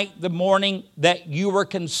 the night, the morning that you were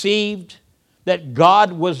conceived, that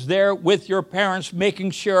God was there with your parents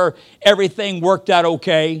making sure everything worked out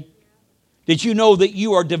okay? Did you know that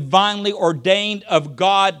you are divinely ordained of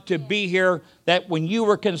God to be here, that when you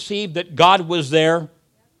were conceived that God was there?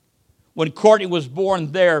 When Courtney was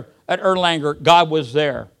born there at Erlanger, God was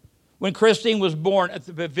there. When Christine was born at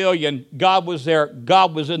the pavilion, God was there.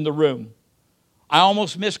 God was in the room. I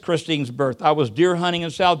almost missed Christine's birth. I was deer hunting in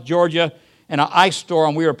South Georgia, and an ice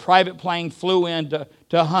storm. We were a private plane, flew in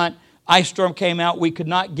to hunt. Ice storm came out. We could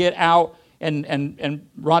not get out. And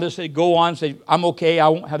Rhonda said, go on. Said, I'm okay. I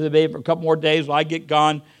won't have the baby for a couple more days. Well, I get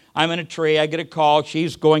gone. I'm in a tree. I get a call.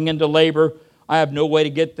 She's going into labor. I have no way to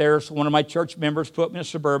get there. So one of my church members put me in a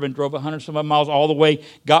Suburban, drove 100-some miles all the way,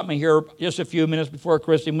 got me here just a few minutes before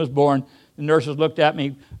Christine was born. The nurses looked at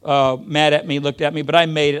me, mad at me, looked at me, but I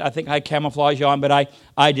made it. I think I had camouflage on, but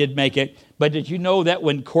I did make it. But did you know that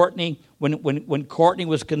when Courtney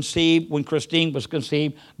was conceived, when Christine was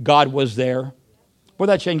conceived, God was there? Well,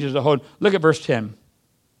 that changes the whole. Look at verse 10.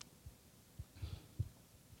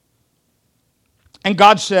 And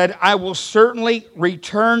God said, I will certainly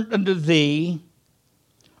return unto thee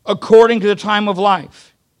according to the time of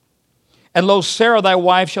life. And lo, Sarah thy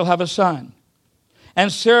wife shall have a son.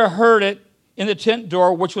 And Sarah heard it in the tent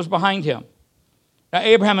door which was behind him. Now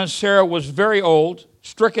Abraham and Sarah was very old,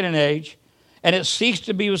 stricken in age, and it ceased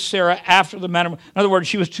to be with Sarah after the manner. In other words,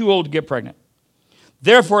 she was too old to get pregnant.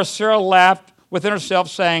 Therefore Sarah laughed within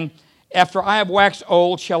herself, saying, after I have waxed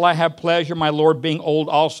old, shall I have pleasure, my Lord being old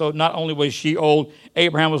also? Not only was she old,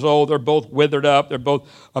 Abraham was old. They're both withered up. They're both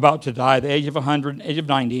about to die, the age of 100, age of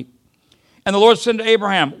 90. And the Lord said to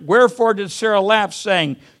Abraham, wherefore did Sarah laugh,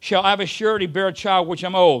 saying, shall I of a surety bear a child which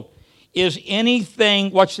I'm old? Is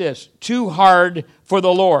anything, watch this, too hard for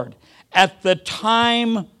the Lord? At the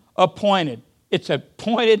time appointed. It's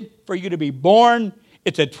appointed for you to be born.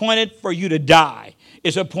 It's appointed for you to die.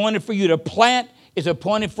 It's appointed for you to plant. It's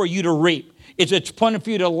appointed for you to reap. It's appointed for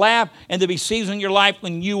you to laugh, and there'll be seasons in your life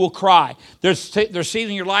when you will cry. There's seasons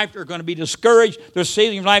in your life that are going to be discouraged. There's seasons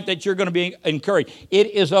in your life that you're going to be encouraged. It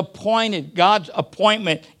is appointed. God's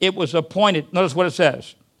appointment. It was appointed. Notice what it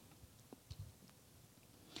says.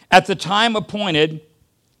 At the time appointed,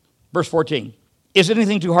 verse 14, is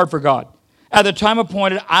anything too hard for God? At the time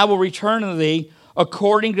appointed, I will return to thee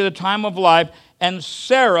according to the time of life, and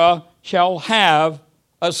Sarah shall have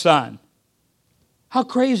a son. How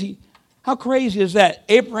crazy is that?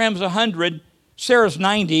 Abraham's 100, Sarah's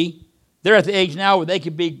 90. They're at the age now where they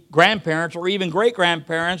could be grandparents or even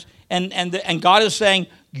great-grandparents. And God is saying,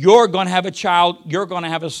 you're going to have a child, you're going to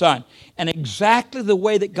have a son. And exactly the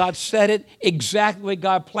way that God said it, exactly the way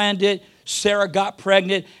God planned it, Sarah got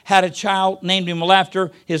pregnant, had a child, named him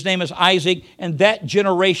after. His name is Isaac. And that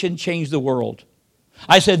generation changed the world.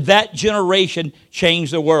 I said that generation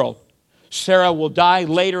changed the world. Sarah will die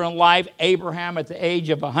later in life. Abraham, at the age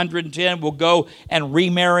of 110, will go and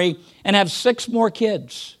remarry and have 6 more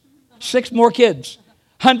kids. 6 more kids.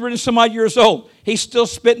 100 and some odd years old. He's still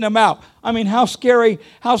spitting them out. I mean, how scary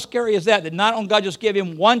is that? That not only God just gave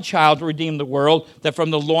him 1 child to redeem the world, that from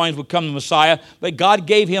the loins would come the Messiah, but God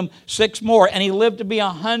gave him 6 more, and he lived to be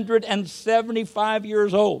 175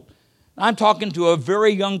 years old. I'm talking to a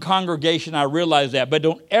very young congregation, I realize that, but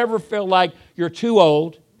don't ever feel like you're too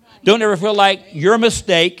old. Don't ever feel like you're a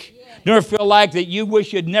mistake. Don't ever feel like that you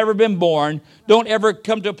wish you'd never been born. Don't ever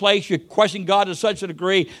come to a place you question God to such a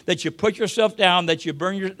degree that you put yourself down, that you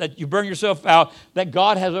burn yourself out, that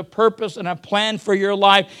God has a purpose and a plan for your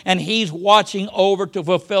life, and He's watching over to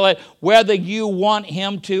fulfill it, whether you want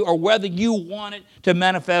Him to or whether you want it to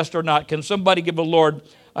manifest or not. Can somebody give the Lord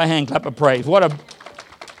a hand clap of praise? What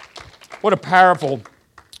a powerful,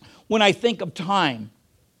 when I think of time,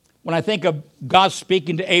 when I think of God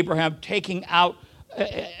speaking to Abraham, taking out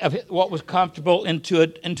of what was comfortable into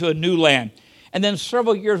a new land. And then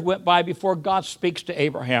several years went by before God speaks to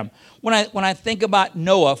Abraham. When I think about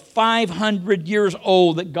Noah, 500 years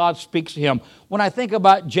old that God speaks to him. When I think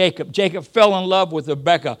about Jacob fell in love with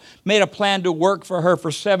Rebekah, made a plan to work for her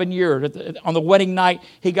for 7 years. On the wedding night,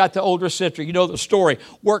 he got the older sister. You know the story.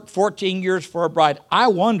 Worked 14 years for a bride. I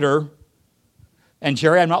wonder And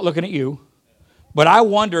Jerry, I'm not looking at you, but I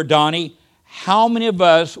wonder, Donnie, how many of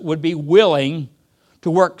us would be willing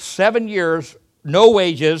to work 7 years, no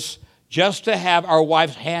wages, just to have our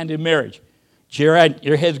wife's hand in marriage? Jerry,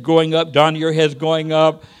 your head's going up. Donnie, your head's going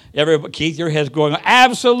up. Everybody, Keith, your head's going up.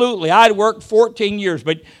 Absolutely. I'd worked 14 years.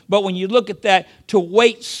 But when you look at that, to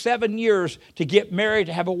wait 7 years to get married,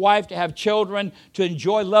 to have a wife, to have children, to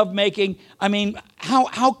enjoy lovemaking, I mean,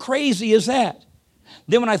 how crazy is that?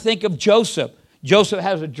 Then when I think of Joseph, Joseph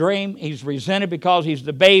has a dream. He's resented because he's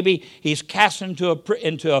the baby. He's cast into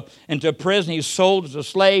prison. He's sold as a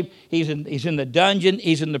slave. He's in the dungeon.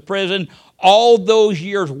 He's in the prison. All those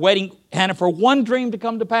years waiting, Hannah, for one dream to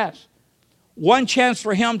come to pass. One chance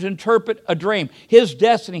for him to interpret a dream. His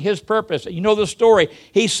destiny, his purpose. You know the story.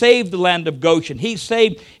 He saved the land of Goshen. He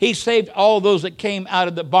saved all those that came out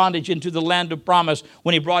of the bondage into the land of promise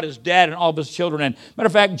when he brought his dad and all of his children in. Matter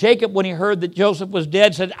of fact, Jacob, when he heard that Joseph was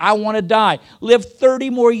dead, said, I want to die. Live 30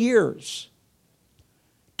 more years.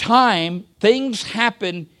 Time, things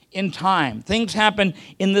happen in time. Things happen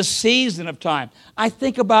in the season of time. I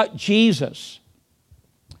think about Jesus.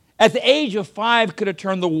 At the age of 5, could have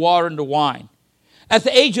turned the water into wine. At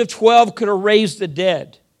the age of 12, could have raised the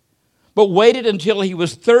dead. But waited until he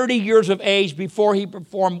was 30 years of age before he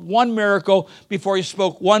performed one miracle, before he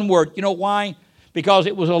spoke one word. You know why? Because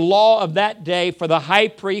it was a law of that day for the high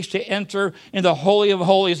priest to enter in the Holy of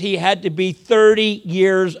Holies. He had to be 30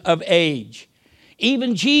 years of age.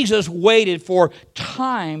 Even Jesus waited for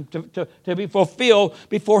time to be fulfilled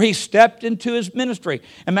before he stepped into his ministry.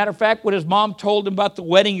 As a matter of fact, when his mom told him about the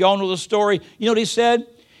wedding, you all know the story. You know what he said?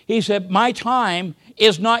 He said, my time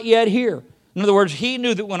is not yet here. In other words, he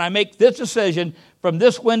knew that when I make this decision from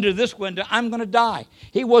this window to this window, I'm going to die.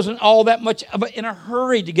 He wasn't all that much in a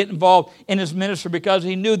hurry to get involved in his ministry because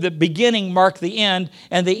he knew the beginning marked the end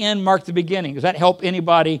and the end marked the beginning. Does that help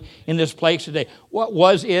anybody in this place today? What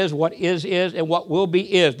was is, what is, and what will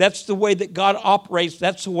be is. That's the way that God operates.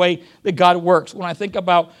 That's the way that God works. When I think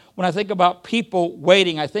about people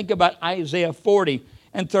waiting, I think about Isaiah 40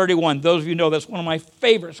 and 31. Those of you know that's one of my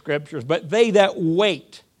favorite scriptures. But they that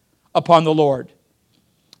wait upon the Lord,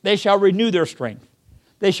 they shall renew their strength.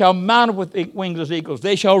 They shall mount up with wings as eagles.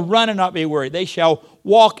 They shall run and not be weary. They shall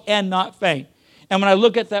walk and not faint. And when I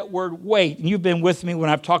look at that word wait, and you've been with me when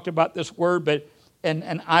I've talked about this word,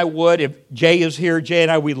 and I would, if Jay is here, Jay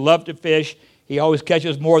and I, we love to fish. He always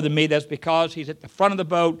catches more than me. That's because he's at the front of the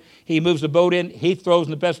boat. He moves the boat in. He throws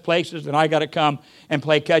in the best places, and I got to come and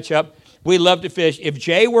play catch up. We love to fish. If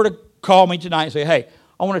Jay were to call me tonight and say, hey,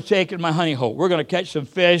 I want to take you to my honey hole. We're going to catch some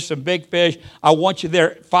fish, some big fish. I want you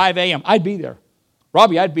there at 5 a.m. I'd be there.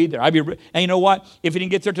 Robbie, I'd be there. And you know what? If he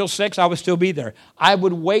didn't get there till 6, I would still be there. I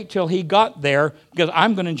would wait till he got there because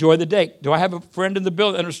I'm going to enjoy the day. Do I have a friend in the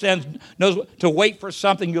building that understands, knows to wait for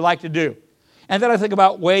something you like to do? And then I think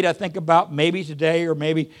about wait. I think about maybe today or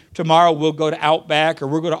maybe tomorrow we'll go to Outback or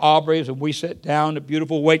we'll go to Aubrey's and we sit down. The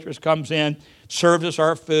beautiful waitress comes in, serves us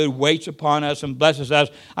our food, waits upon us and blesses us.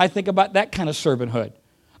 I think about that kind of servanthood.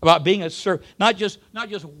 About being a servant, not just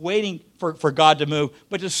waiting for God to move,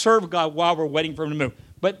 but to serve God while we're waiting for Him to move.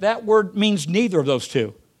 But that word means neither of those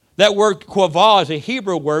two. That word quavah is a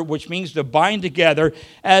Hebrew word which means to bind together,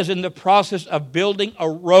 as in the process of building a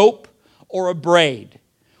rope or a braid.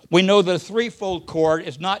 We know that a threefold cord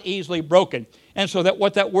is not easily broken. And so that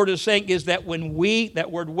what that word is saying is that when we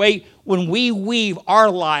weave our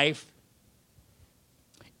life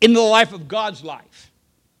into the life of God's life,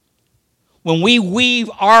 when we weave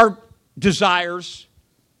our desires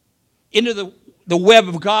into the web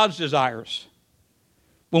of God's desires,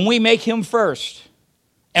 when we make Him first,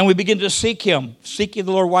 and we begin to seek Him, seek ye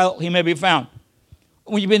the Lord while He may be found.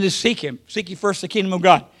 When you begin to seek Him, seek ye first the kingdom of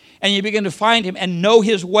God, and you begin to find Him and know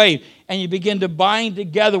His way, and you begin to bind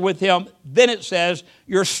together with Him, then it says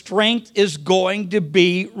your strength is going to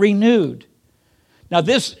be renewed. Now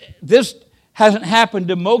this hasn't happened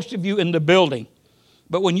to most of you in the building.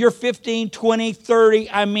 But when you're 15, 20, 30,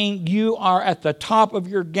 I mean, you are at the top of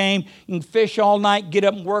your game. You can fish all night, get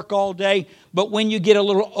up and work all day. But when you get a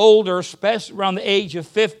little older, especially around the age of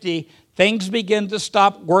 50, things begin to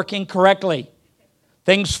stop working correctly.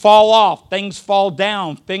 Things fall off, things fall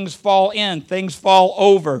down, things fall in, things fall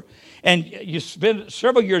over. And you spend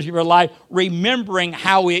several years of your life remembering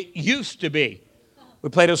how it used to be. We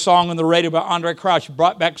played a song on the radio by Andre Crouch. It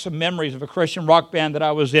brought back some memories of a Christian rock band that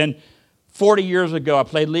I was in 40 years ago. I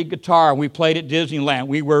played lead guitar, and we played at Disneyland.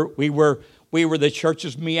 We were the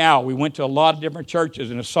church's meow. We went to a lot of different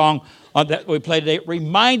churches, and a song that we played today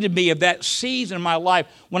reminded me of that season in my life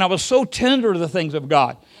when I was so tender to the things of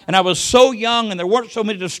God. And I was so young and there weren't so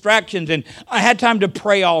many distractions and I had time to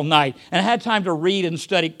pray all night and I had time to read and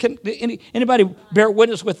study. Can anybody bear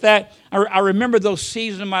witness with that? I remember those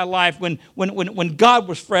seasons in my life when God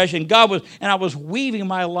was fresh and I was weaving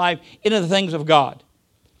my life into the things of God.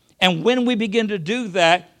 And when we begin to do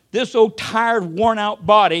that, this old tired, worn out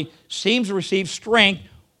body seems to receive strength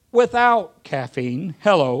without caffeine,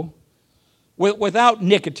 hello, without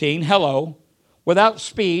nicotine, hello, without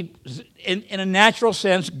speed. In a natural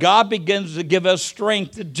sense, God begins to give us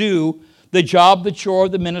strength to do the job, the chore,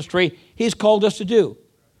 the ministry He's called us to do.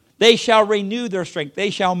 They shall renew their strength. They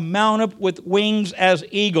shall mount up with wings as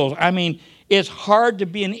eagles. I mean, it's hard to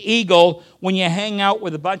be an eagle when you hang out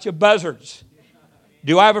with a bunch of buzzards.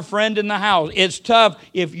 Do I have a friend in the house? It's tough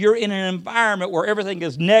if you're in an environment where everything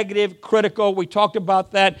is negative, critical. We talked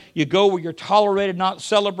about that. You go where you're tolerated, not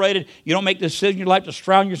celebrated. You don't make decisions in your life to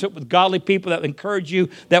surround yourself with godly people that encourage you,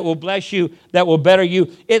 that will bless you, that will better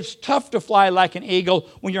you. It's tough to fly like an eagle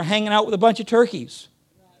when you're hanging out with a bunch of turkeys.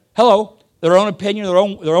 Hello, their own opinion,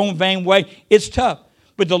 their own vain way. It's tough.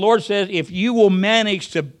 But the Lord says if you will manage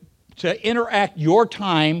to interact your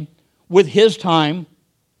time with His time,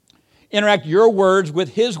 interact your words with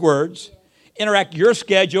His words, interact your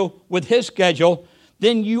schedule with His schedule,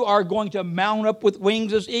 then you are going to mount up with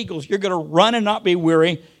wings as eagles. You're going to run and not be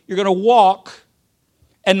weary. You're going to walk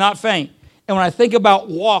and not faint. And when I think about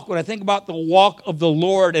when I think about the walk of the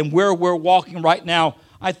Lord and where we're walking right now,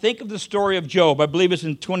 I think of the story of Job. I believe it's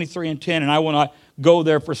in 23:10, and I will not go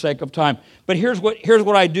there for sake of time. But here's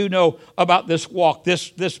what I do know about this walk,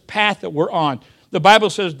 this path that we're on. The Bible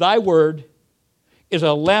says, Thy word is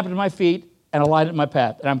a lamp to my feet and a light at my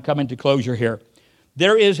path. And I'm coming to closure here.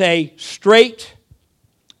 There is a straight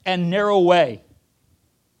and narrow way.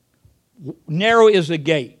 Narrow is the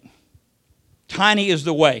gate. Tiny is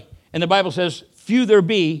the way. And the Bible says, few there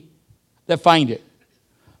be that find it.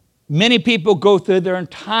 Many people go through their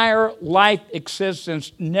entire life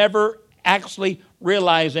existence never actually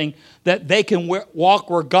realizing that they can walk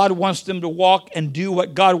where God wants them to walk and do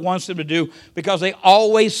what God wants them to do because they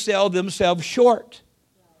always sell themselves short.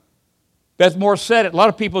 Beth Moore said it. A lot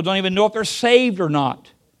of people don't even know if they're saved or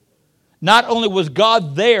not. Not only was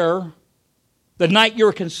God there the night you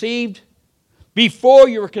were conceived, before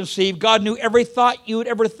you were conceived, God knew every thought you would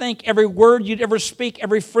ever think, every word you'd ever speak,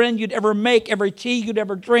 every friend you'd ever make, every tea you'd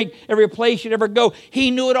ever drink, every place you'd ever go.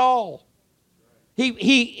 He knew it all.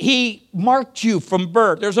 He marked you from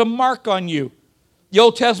birth. There's a mark on you. The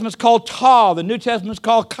Old Testament's called Taw. The New Testament's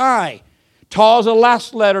called Chi. Taw is the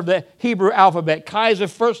last letter of the Hebrew alphabet. Chi is the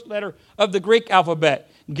first letter of the Greek alphabet.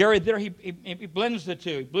 Gary there, he blends the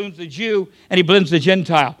two. He blends the Jew and he blends the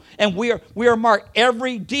Gentile. And we are marked.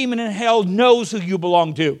 Every demon in hell knows who you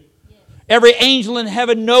belong to. Every angel in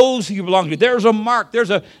heaven knows who you belong to. There's a mark.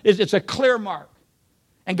 It's a clear mark.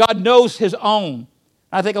 And God knows His own.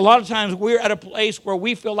 I think a lot of times we're at a place where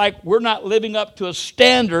we feel like we're not living up to a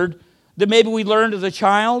standard that maybe we learned as a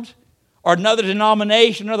child or another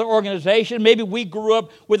denomination, another organization. Maybe we grew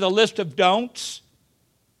up with a list of don'ts.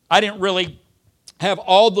 I didn't really have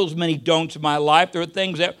all those many don'ts in my life. There were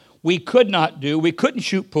things that we could not do. We couldn't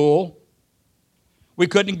shoot pool. We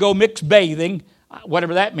couldn't go mixed bathing,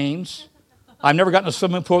 whatever that means. I've never gotten a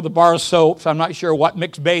swimming pool with a bar of soap, so I'm not sure what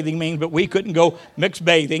mixed bathing means, but we couldn't go mixed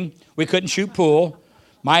bathing. We couldn't shoot pool.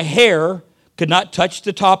 My hair could not touch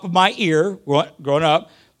the top of my ear growing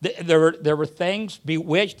up. There were things,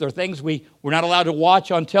 bewitched. There were things we were not allowed to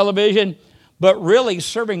watch on television. But really,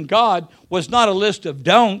 serving God was not a list of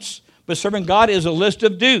don'ts, but serving God is a list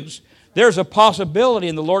of do's. There's a possibility,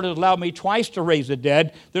 and the Lord has allowed me twice to raise the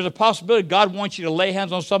dead. There's a possibility God wants you to lay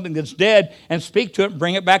hands on something that's dead and speak to it and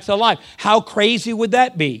bring it back to life. How crazy would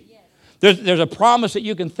that be? There's a promise that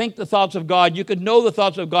you can think the thoughts of God. You can know the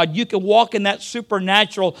thoughts of God. You can walk in that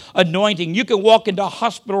supernatural anointing. You can walk into a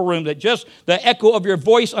hospital room that just the echo of your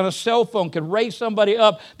voice on a cell phone can raise somebody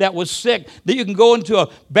up that was sick. That you can go into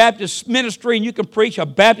a Baptist ministry and you can preach a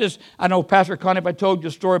Baptist. I know Pastor Connie, if I told you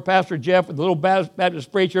a story, Pastor Jeff, the little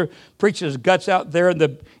Baptist preacher, preached his guts out there in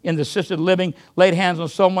the assisted living, laid hands on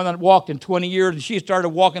someone that walked in 20 years, and she started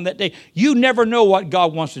walking that day. You never know what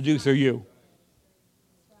God wants to do through you.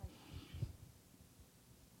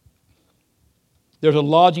 There's a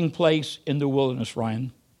lodging place in the wilderness,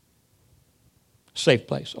 Ryan. Safe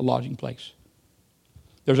place, a lodging place.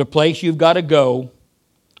 There's a place you've got to go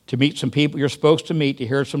to meet some people you're supposed to meet, to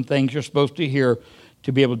hear some things you're supposed to hear,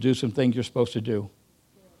 to be able to do some things you're supposed to do.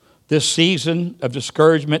 This season of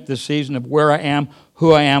discouragement, this season of where I am,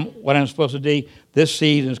 who I am, what I'm supposed to do, this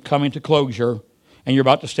season is coming to closure, and you're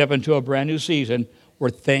about to step into a brand new season where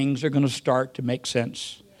things are going to start to make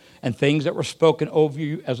sense. And things that were spoken over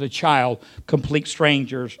you as a child, complete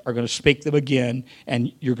strangers are going to speak them again,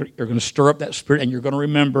 and you're going to stir up that spirit, and you're going to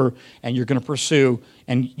remember, and you're going to pursue,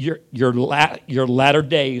 and your latter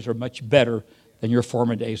days are much better than your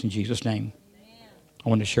former days, in Jesus' name. Amen. I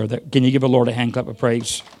want to share that. Can you give the Lord a hand clap of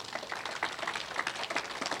praise?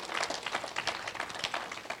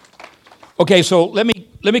 Okay, so let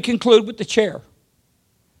me conclude with the chair.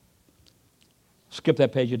 Skip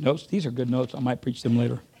that page of notes. These are good notes. I might preach them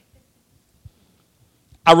later.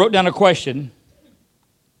 I wrote down a question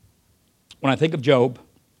when I think of Job.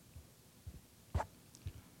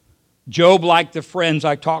 Job, like the friends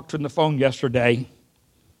I talked to on the phone yesterday,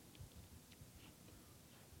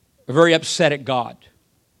 are very upset at God.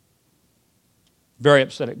 Very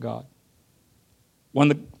upset at God.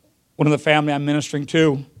 One of the family I'm ministering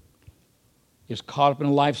to is caught up in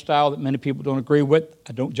a lifestyle that many people don't agree with.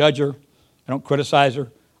 I don't judge her. I don't criticize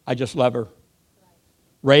her. I just love her.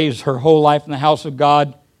 Raised her whole life in the house of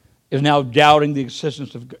God, is now doubting the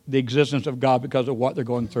existence of God because of what they're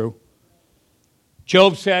going through.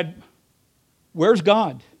 Job said, "Where's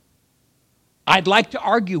God? I'd like to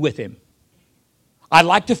argue with him. I'd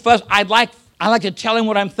like to fuss. I'd like to tell him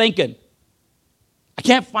what I'm thinking. I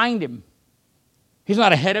can't find him. He's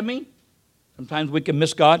not ahead of me." Sometimes we can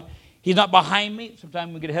miss God. He's not behind me.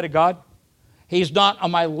 Sometimes we get ahead of God. He's not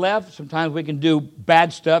on my left. Sometimes we can do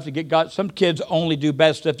bad stuff to get God. Some kids only do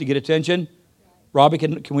bad stuff to get attention. Robbie,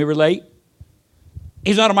 can we relate?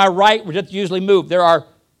 He's not on my right. We just usually move. There are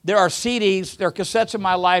CDs, there are cassettes in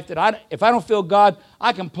my life that if I don't feel God,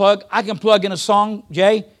 I can plug in a song,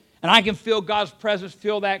 Jay, and I can feel God's presence,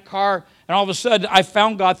 feel that car, and all of a sudden I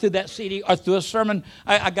found God through that CD or through a sermon.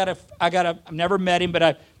 I've never met him, but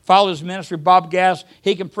I follow his ministry, Bob Gass.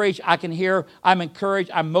 He can preach. I can hear. I'm encouraged.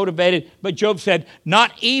 I'm motivated. But Job said,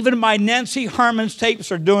 not even my Nancy Harmon's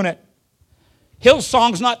tapes are doing it.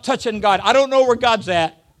 Hillsong's not touching God. I don't know where God's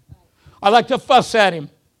at. I like to fuss at him.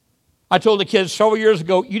 I told the kids several years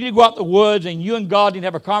ago, you need to go out in the woods and you and God need to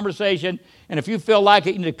have a conversation. And if you feel like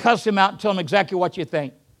it, you need to cuss him out and tell him exactly what you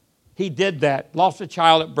think. He did that. Lost a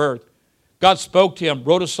child at birth. God spoke to him,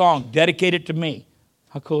 wrote a song, dedicated to me.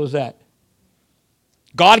 How cool is that?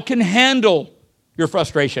 God can handle your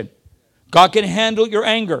frustration. God can handle your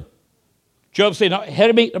anger. Job said, not ahead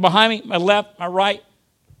of me, not behind me, my left, my right.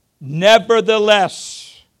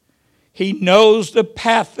 Nevertheless, he knows the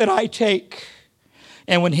path that I take.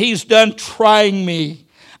 And when he's done trying me,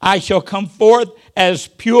 I shall come forth as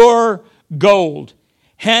pure gold.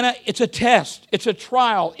 Hannah, it's a test. It's a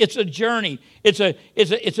trial. It's a journey. It's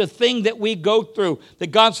a thing that we go through. That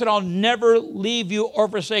God said, I'll never leave you or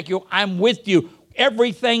forsake you. I'm with you.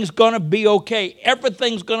 Everything's going to be okay.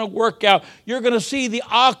 Everything's going to work out. You're going to see the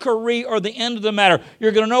akari or the end of the matter.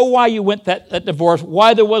 You're going to know why you went that divorce,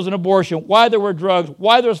 why there was an abortion, why there were drugs,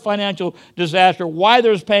 why there was financial disaster, why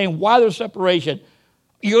there's pain, why there's separation.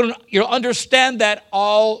 You'll understand that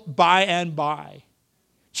all by and by.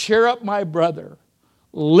 Cheer up, my brother.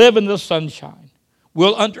 Live in the sunshine.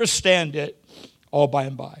 We'll understand it all by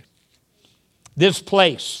and by. This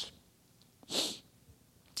place.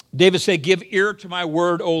 David said, give ear to my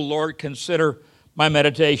word, O Lord, consider my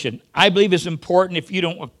meditation. I believe it's important if you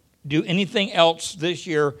don't do anything else this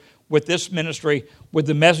year with this ministry, with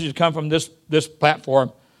the message come from this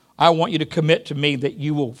platform, I want you to commit to me that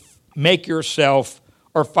you will make yourself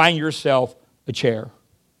or find yourself a chair.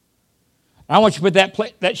 I want you to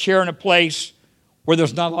put that chair in a place where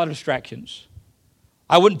there's not a lot of distractions.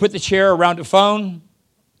 I wouldn't put the chair around the phone.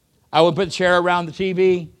 I wouldn't put the chair around the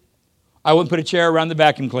TV. I wouldn't put a chair around the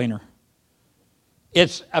vacuum cleaner.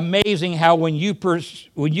 It's amazing how when you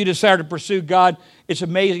decide to pursue God, it's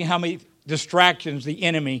amazing how many distractions the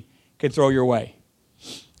enemy can throw your way.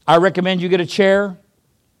 I recommend you get a chair.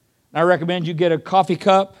 I recommend you get a coffee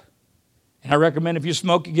cup. And I recommend if you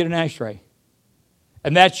smoke, you get an ashtray.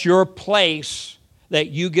 And that's your place that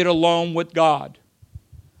you get alone with God.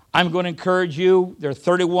 I'm going to encourage you. There are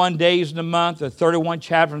 31 days in the month. There are 31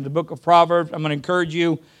 chapters in the book of Proverbs. I'm going to encourage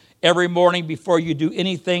you every morning before you do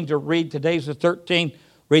anything to read. Today's the 13th.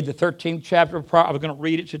 Read the 13th chapter of Proverbs. I was going to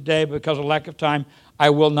read it today, but because of lack of time, I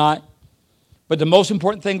will not. But the most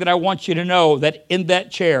important thing that I want you to know, that in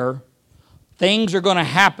that chair, things are going to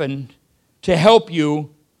happen to help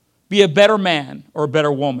you be a better man or a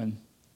better woman.